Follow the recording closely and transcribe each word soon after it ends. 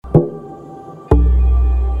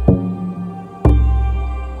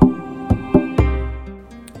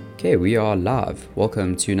Okay, we are live.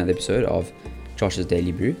 Welcome to another episode of Josh's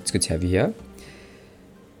Daily Brew. It's good to have you here.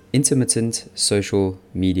 Intermittent social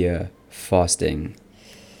media fasting.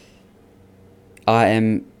 I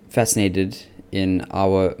am fascinated in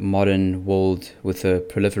our modern world with the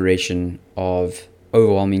proliferation of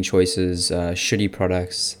overwhelming choices, shitty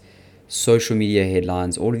products, social media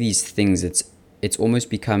headlines, all of these things. It's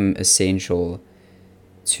almost become essential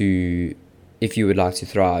to, if you would like to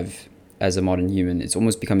thrive as a modern human, it's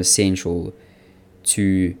almost become essential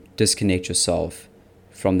to disconnect yourself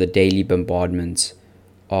from the daily bombardment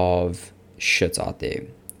of shit out there.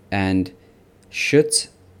 And shit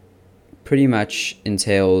pretty much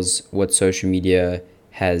entails what social media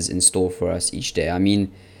has in store for us each day. I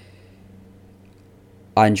mean,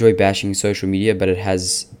 I enjoy bashing social media, but it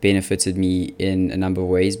has benefited me in a number of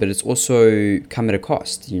ways, but it's also come at a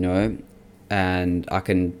cost, and I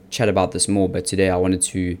can chat about this more, but today I wanted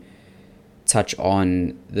to touch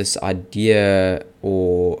on this idea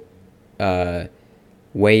or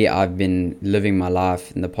way I've been living my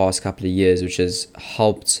life in the past couple of years, which has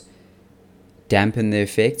helped dampen the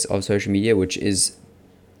effects of social media, which is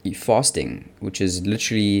fasting, which is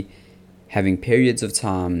literally having periods of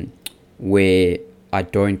time where I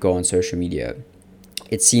don't go on social media.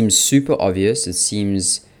 It seems super obvious. It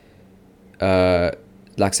seems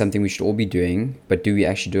like something we should all be doing, but do we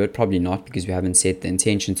actually do it? Probably not, because we haven't set the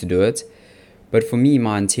intention to do it. But for me,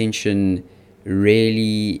 my intention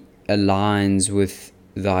really aligns with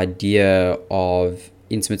the idea of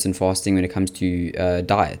intermittent fasting when it comes to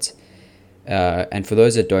diet. And for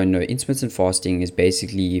those that don't know, intermittent fasting is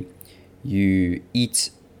basically you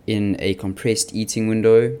eat in a compressed eating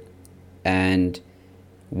window, and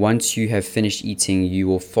once you have finished eating, you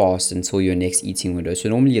will fast until your next eating window. So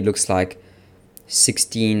normally it looks like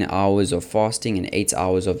 16 hours of fasting and 8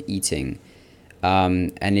 hours of eating.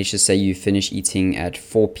 And let's just say you finish eating at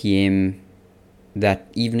 4 p.m. that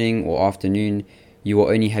evening or afternoon, you will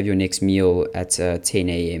only have your next meal at 10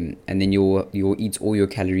 a.m. and then you'll eat all your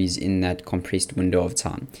calories in that compressed window of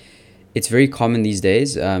time. It's very common these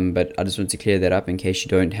days, but I just want to clear that up in case you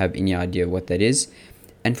don't have any idea what that is.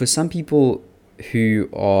 And for some people who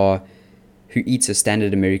eats a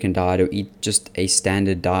standard American diet or eat just a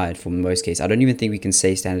standard diet, for most cases, I don't even think we can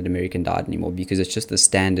say standard American diet anymore, because it's just the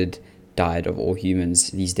standard diet of all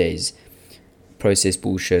humans these days. Processed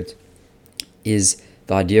bullshit. Is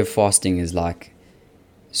the idea of fasting is like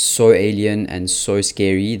so alien and so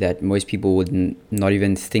scary that most people would not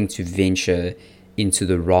even think to venture into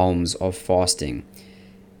the realms of fasting.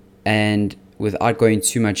 And without going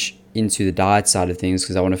too much into the diet side of things,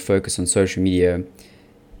 because I want to focus on social media,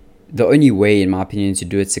 the only way, in my opinion, to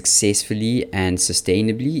do it successfully and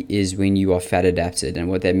sustainably is when you are fat adapted. And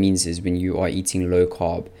what that means is when you are eating low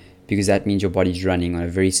carb, because that means your body's running on a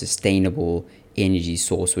very sustainable energy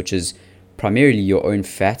source, which is primarily your own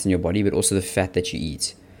fat in your body, but also the fat that you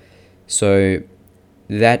eat. So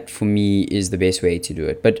that, for me, is the best way to do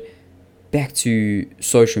it. But back to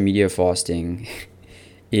social media fasting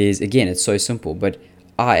is, again, it's so simple, but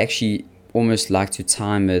I actually almost like to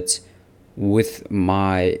time it with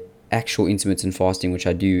my actual intermittent fasting, which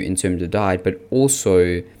I do in terms of diet, but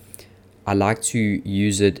also I like to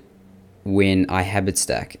use it when I habit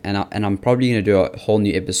stack, and I'm probably going to do a whole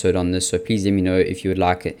new episode on this, so please let me know if you would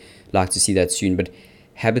like to see that soon. But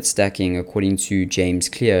habit stacking, according to James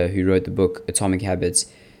Clear, who wrote the book Atomic Habits,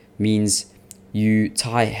 means you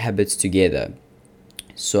tie habits together.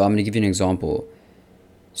 So I'm going to give you an example.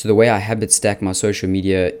 So the way I habit stack my social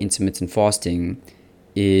media intermittent fasting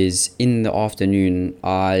is in the afternoon.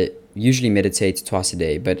 I usually meditate twice a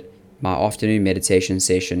day, but my afternoon meditation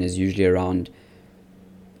session is usually around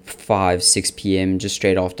 5-6 p.m. just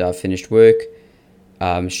straight after I've finished work,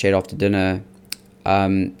 straight after dinner.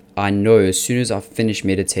 I know as soon as I've finished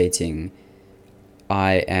meditating,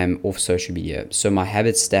 I am off social media. So my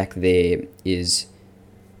habit stack there is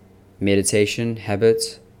meditation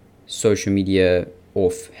habit, social media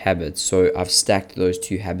off habit. So I've stacked those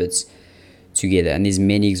two habits together, and there's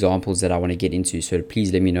many examples that I want to get into, so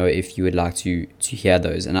please let me know if you would like to hear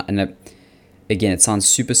those. And again, it sounds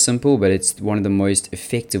super simple, but it's one of the most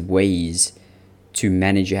effective ways to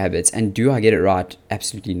manage your habits. And do I get it right?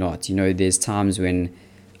 Absolutely not. There's times when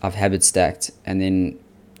I've habit stacked and then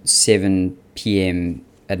 7 p.m.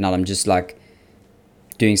 at night, I'm just like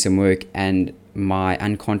doing some work and my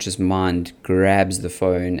unconscious mind grabs the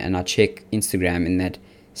phone and I check Instagram in that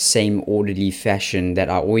same orderly fashion that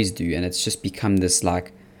I always do. And it's just become this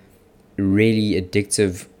like really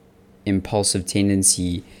addictive, impulsive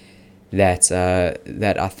tendency that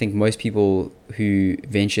I think most people who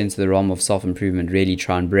venture into the realm of self-improvement really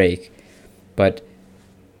try and break. But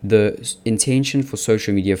The intention for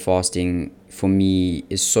social media fasting for me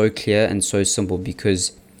is so clear and so simple,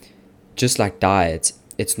 because just like diet,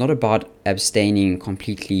 it's not about abstaining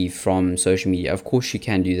completely from social media. Of course, you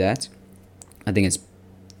can do that. I think it's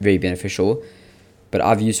very beneficial. But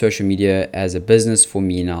I view social media as a business for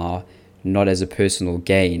me now, not as a personal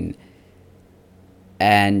gain.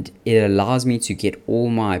 And it allows me to get all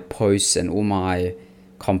my posts and all my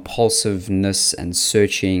compulsiveness and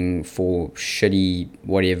searching for shitty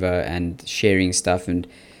whatever and sharing stuff and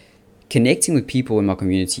connecting with people in my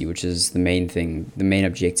community, which is the main thing, the main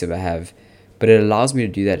objective I have. But it allows me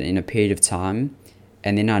to do that in a period of time.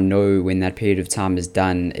 And then I know when that period of time is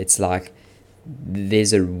done, it's like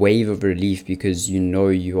there's a wave of relief, because you know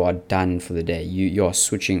you are done for the day. You are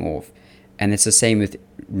switching off. And it's the same with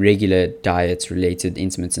regular diet related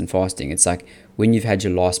intermittent fasting. It's like when you've had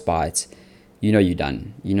your last bite, you know you're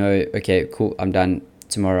done. You know, okay, cool, I'm done.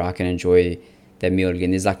 Tomorrow I can enjoy that meal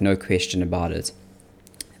again. There's like no question about it.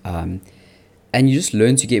 And you just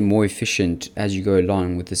learn to get more efficient as you go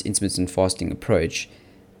along with this intermittent fasting approach,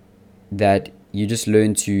 that you just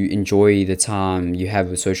learn to enjoy the time you have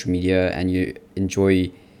with social media, and you enjoy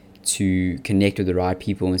to connect with the right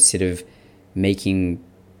people instead of making,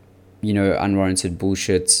 unwarranted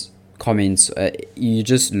bullshit comments. You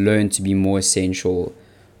just learn to be more essential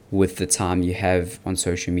with the time you have on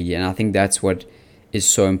social media. And I think that's what is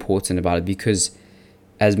so important about it, because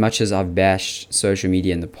as much as I've bashed social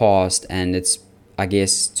media in the past, and it's, I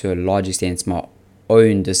guess, to a large extent, it's my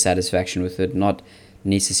own dissatisfaction with it, not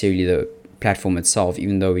necessarily the platform itself,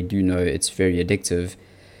 even though we do know it's very addictive.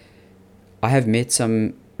 I have met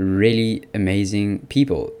some really amazing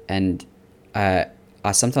people, and I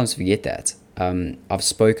sometimes forget that. I've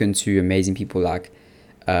spoken to amazing people like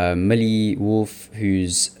Millie Wolf,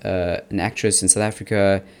 who's an actress in South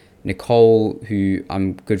Africa, Nicole, who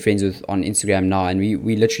I'm good friends with on Instagram now, and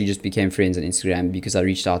we literally just became friends on Instagram because I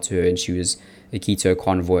reached out to her and she was a keto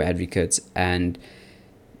carnivore advocate. And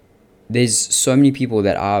there's so many people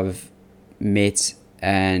that I've met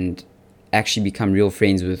and actually become real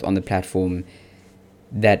friends with on the platform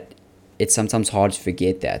that it's sometimes hard to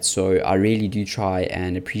forget that. So I really do try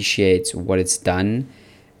and appreciate what it's done.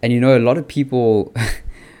 And a lot of people,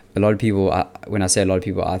 when I say a lot of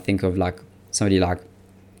people, I think of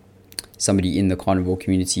somebody in the carnivore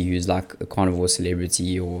community who's like a carnivore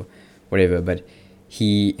celebrity or whatever, but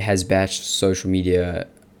he has bashed social media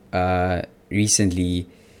recently.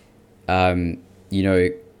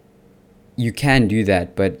 You can do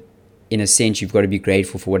that, but in a sense, you've got to be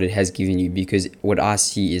grateful for what it has given you, because what I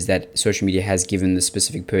see is that social media has given the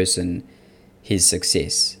specific person his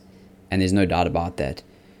success, and there's no doubt about that.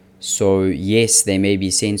 So yes, they may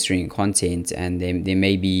be censoring content and there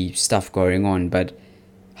may be stuff going on, but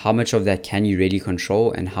how much of that can you really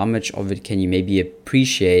control, and how much of it can you maybe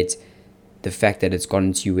appreciate the fact that it's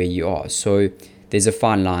gotten to you where you are? So there's a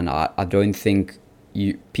fine line. I don't think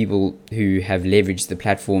people who have leveraged the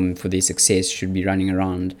platform for their success should be running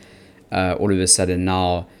around all of a sudden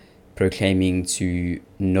now proclaiming to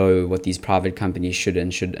know what these private companies should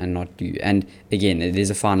and not do. And again, there's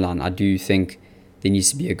a fine line. I do think there needs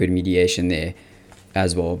to be a good mediation there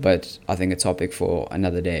as well, but I think a topic for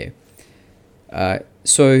another day.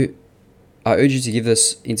 So I urge you to give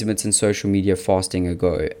this intermittent social media fasting a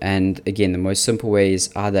go. And again, the most simple way is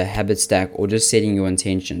either habit stack or just setting your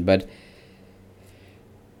intention. But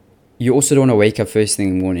you also don't want to wake up first thing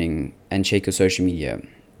in the morning and check your social media.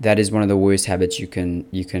 That is one of the worst habits you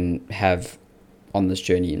can have on this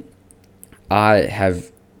journey. I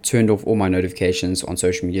have turned off all my notifications on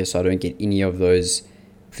social media, so I don't get any of those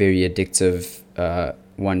very addictive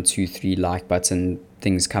 1, 2, 3 like button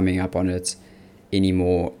things coming up on it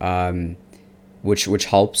anymore, which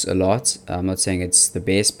helps a lot. I'm not saying it's the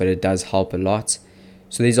best, but it does help a lot.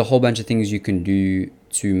 So there's a whole bunch of things you can do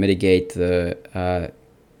to mitigate the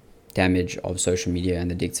damage of social media and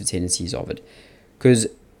the addictive tendencies of it. Because,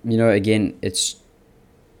 again, it's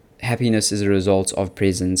happiness is a result of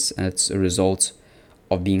presence, and it's a result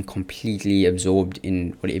of being completely absorbed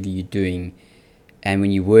in whatever you're doing. And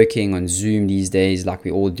when you're working on Zoom these days, like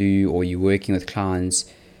we all do, or you're working with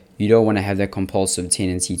clients, you don't want to have that compulsive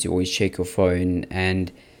tendency to always check your phone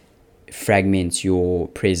and fragment your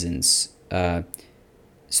presence.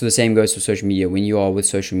 So the same goes for social media. When you are with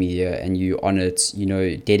social media and you're on it,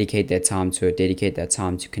 dedicate that time to it, dedicate that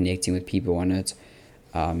time to connecting with people on it.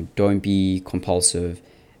 Don't be compulsive.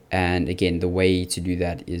 And again, the way to do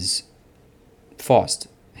that is fast.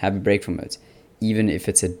 Have a break from it. Even if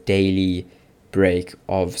it's a daily break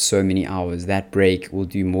of so many hours, that break will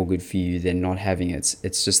do more good for you than not having it.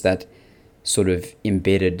 It's just that sort of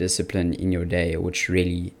embedded discipline in your day, which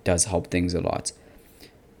really does help things a lot.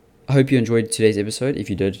 I hope you enjoyed today's episode. If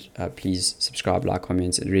you did, please subscribe, like,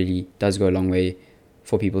 comment. It really does go a long way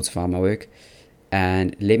for people to find my work.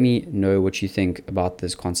 And let me know what you think about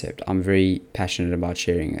this concept. I'm very passionate about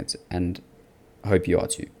sharing it, and I hope you are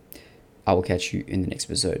too. I will catch you in the next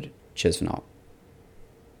episode. Cheers for now.